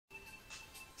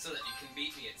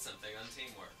beat me at something on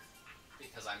teamwork.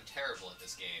 Because I'm terrible at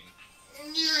this game.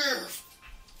 Nerf!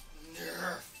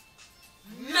 Nerf!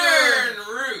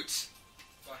 Nernroot!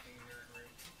 Fucking Nernroot.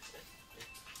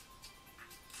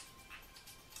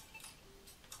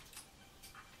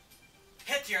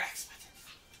 Hit your X button.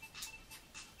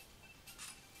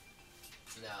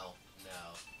 No.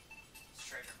 No.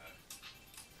 Striker mode.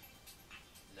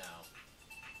 No.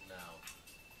 No.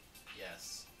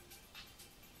 Yes.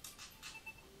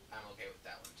 I'm okay with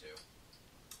that one too.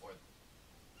 Or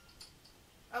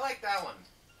I like that one.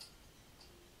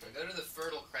 We'll go to the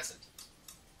Fertile Crescent.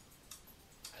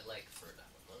 I like Fertile.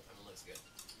 It looks good.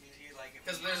 You like it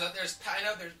because there's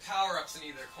power ups in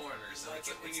either corner. So like it's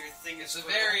it when your thing is a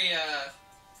very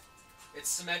it's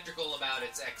symmetrical about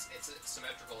its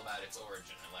symmetrical about its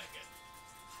origin. I like it.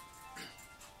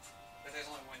 But there's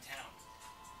only one town.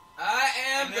 I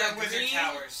am and the Wizard Green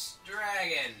Towers.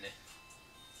 Dragon.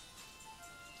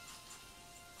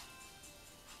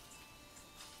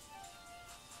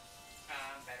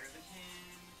 Better than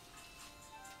him.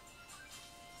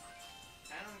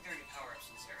 I don't think there are any power-ups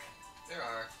in this area. There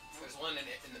are. There's one in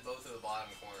the both of the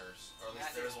bottom corners, or at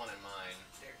least there was one in mine.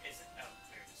 There isn't. Oh,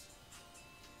 there it is.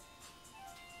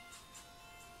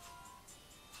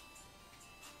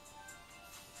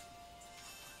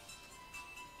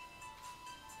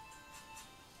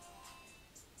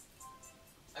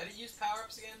 How do you use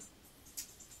power-ups again?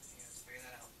 Yeah, let's figure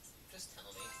that out. Just tell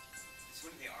me. It's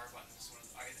one of the R buttons. It's one of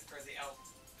the, or the L.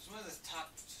 It's one of the top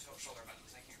shoulder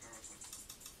buttons. I can't remember which one.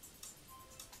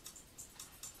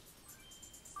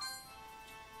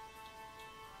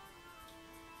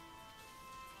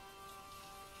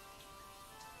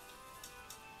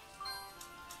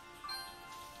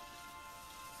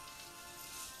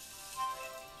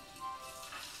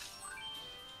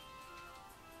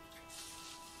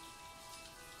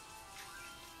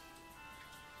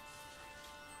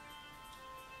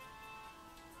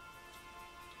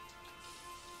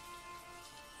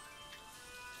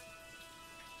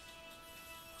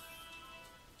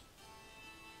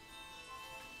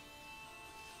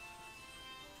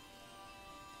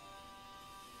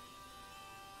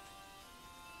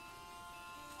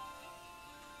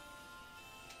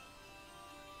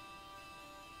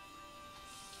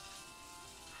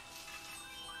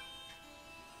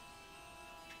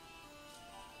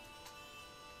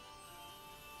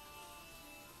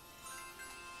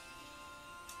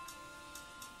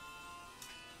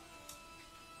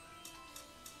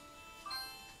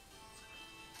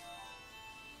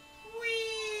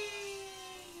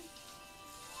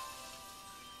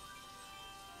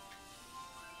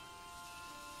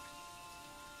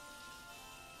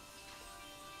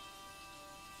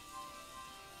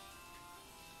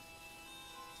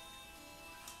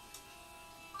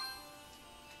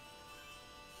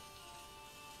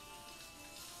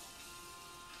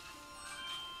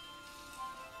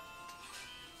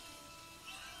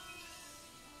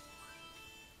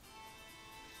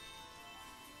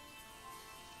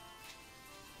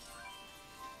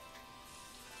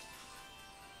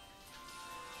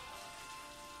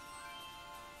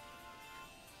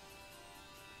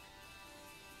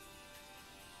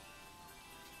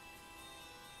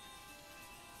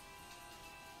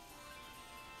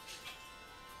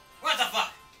 What the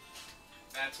fuck?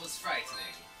 That was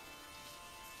frightening.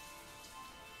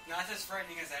 Not as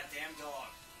frightening as that damn dog.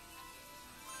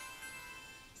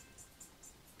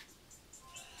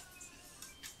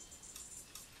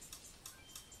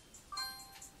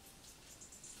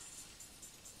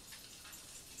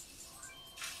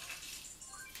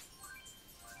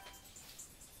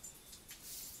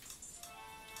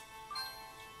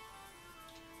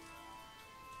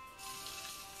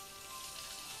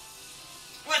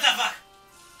 What the fuck?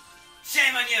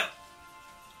 Shame on you!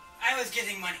 I was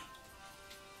getting money.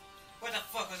 What the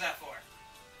fuck was that for?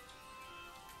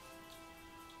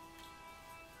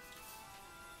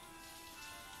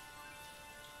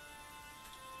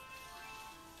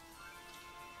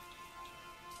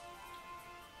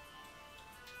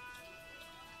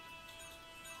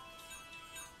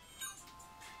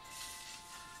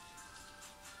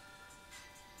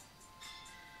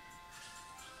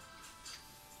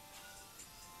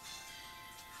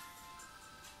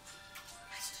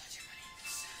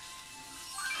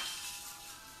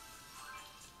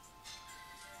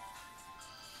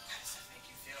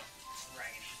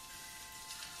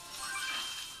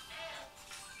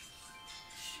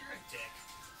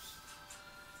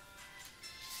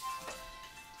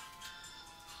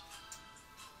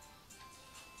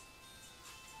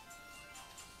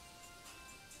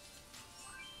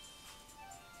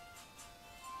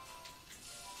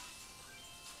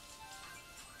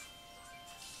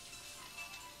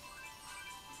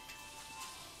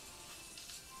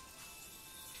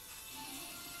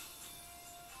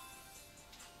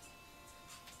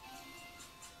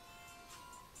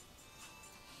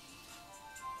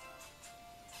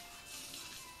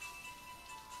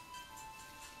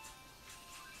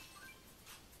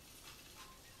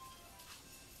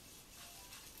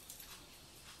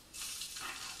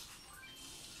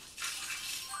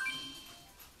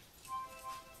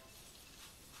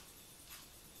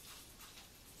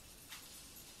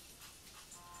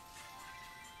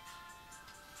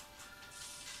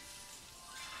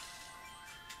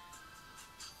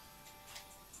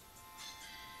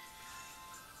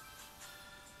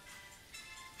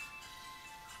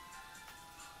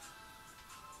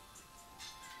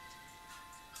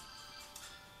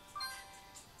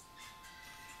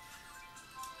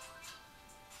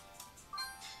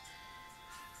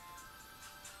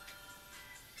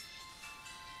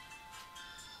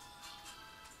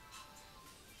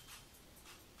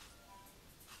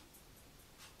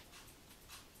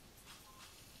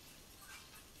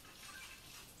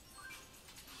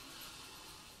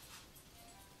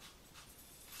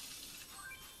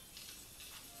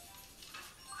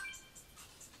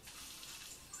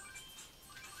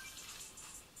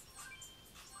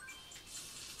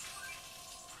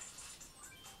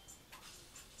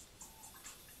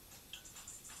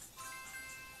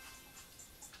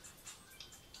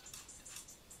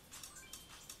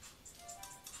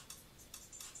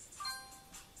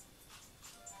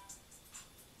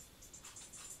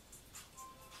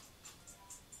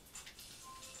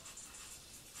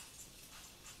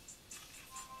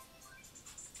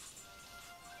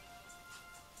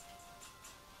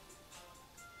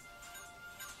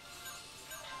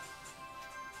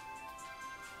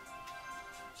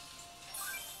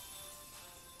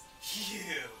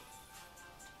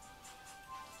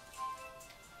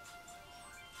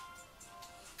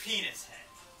 penis head.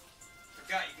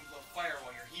 Forgot you can blow fire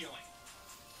while you're healing.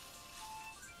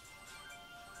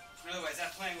 Otherwise,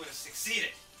 that plan would have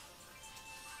succeeded.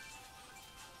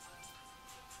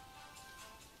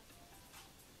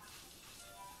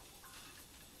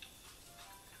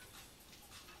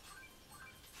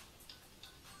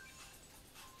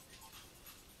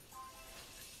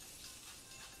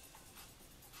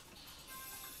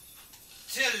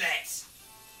 Too late.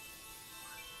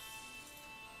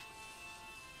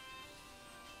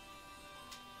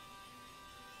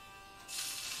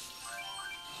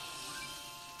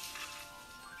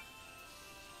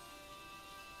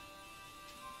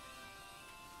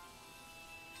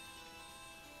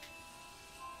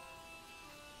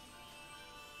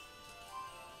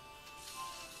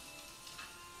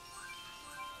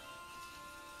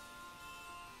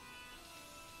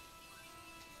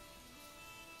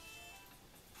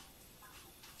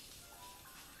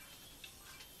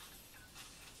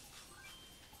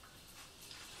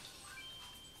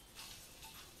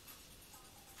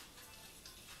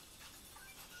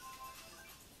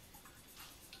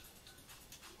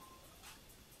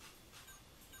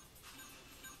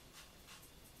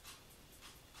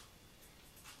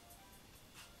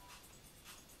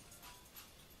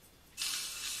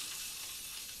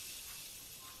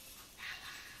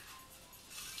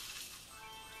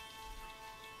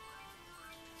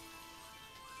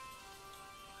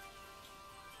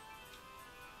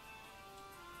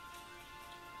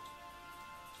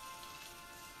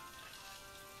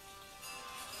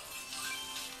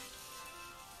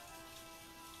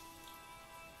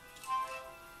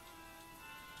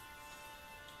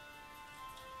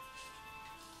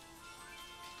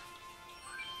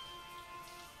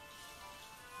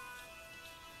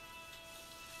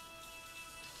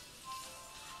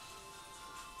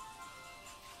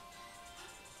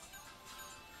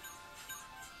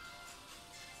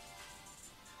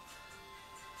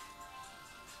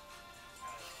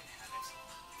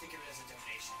 Think of it as a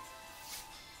donation.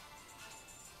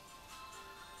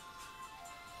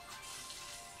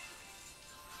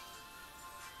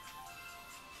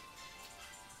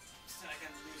 It's not like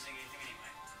I'm losing anything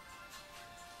anyway.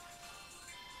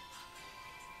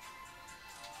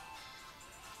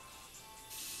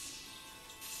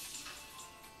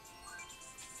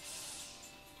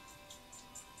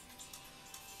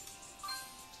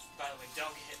 By the way,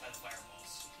 don't get hit by the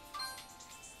fireballs.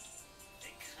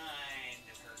 They kind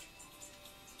of hurt.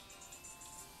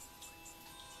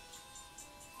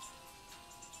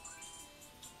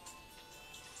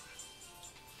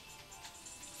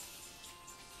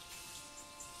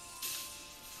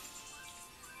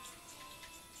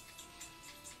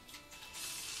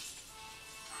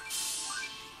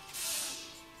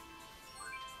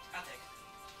 I'll take it.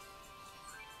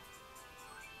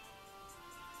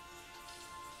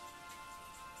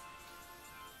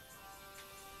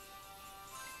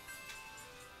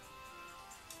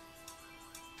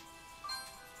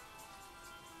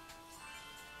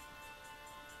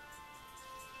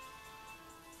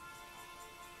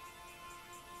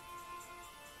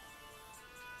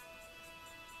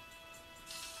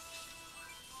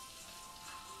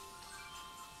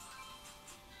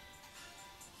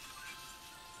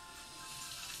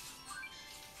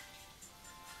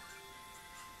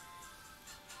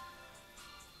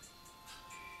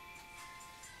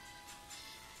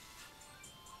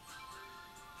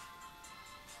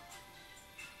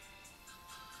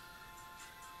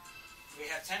 We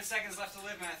have 10 seconds left to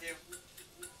live, Matthew.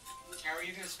 How are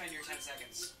you going to spend your 10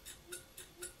 seconds?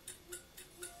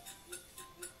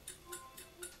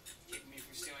 Keeping me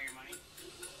from stealing your money?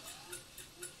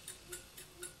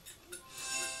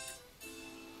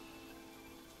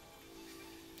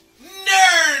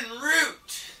 Nern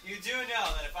root! You do know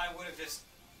that if I would have just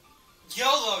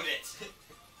YOLO'd it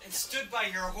and stood by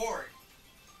your hoard,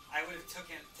 I would have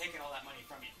taken all that money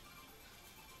from you.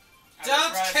 I would Don't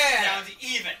have brought us care! down to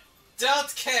even.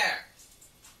 Don't care!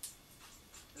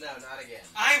 No, not again.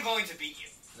 I'm going to beat you.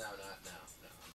 No, not now.